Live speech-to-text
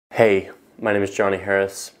Hey, my name is Johnny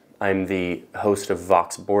Harris. I'm the host of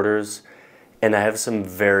Vox Borders, and I have some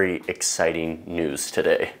very exciting news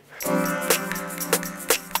today.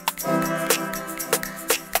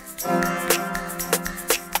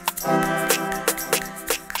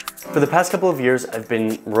 For the past couple of years, I've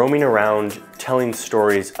been roaming around telling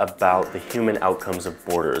stories about the human outcomes of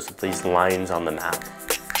borders, these lines on the map.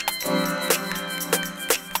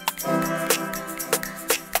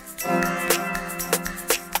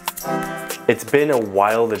 It's been a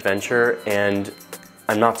wild adventure, and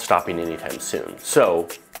I'm not stopping anytime soon. So,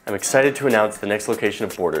 I'm excited to announce the next location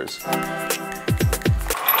of Borders.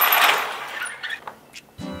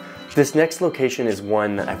 This next location is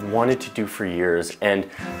one that I've wanted to do for years, and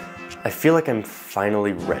I feel like I'm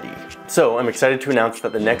finally ready. So, I'm excited to announce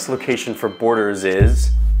that the next location for Borders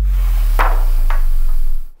is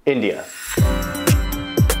India.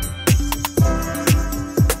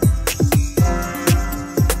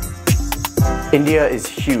 India is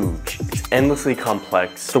huge, it's endlessly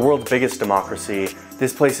complex, the world's biggest democracy.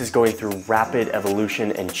 This place is going through rapid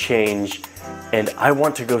evolution and change, and I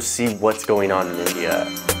want to go see what's going on in India.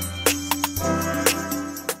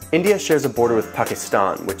 India shares a border with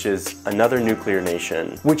Pakistan, which is another nuclear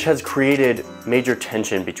nation, which has created major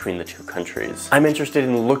tension between the two countries. I'm interested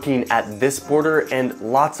in looking at this border and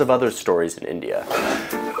lots of other stories in India.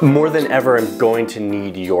 More than ever, I'm going to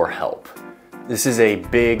need your help. This is a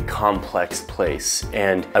big, complex place,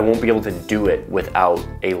 and I won't be able to do it without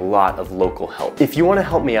a lot of local help. If you want to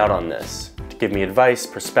help me out on this, to give me advice,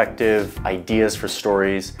 perspective, ideas for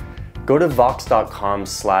stories, go to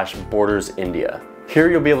vox.com/bordersindia. Here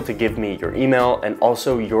you'll be able to give me your email and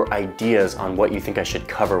also your ideas on what you think I should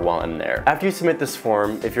cover while I'm there. After you submit this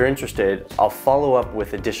form, if you're interested, I'll follow up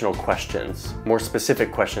with additional questions, more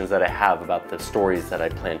specific questions that I have about the stories that I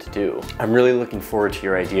plan to do. I'm really looking forward to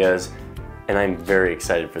your ideas, and I'm very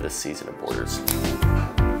excited for this season of Borders.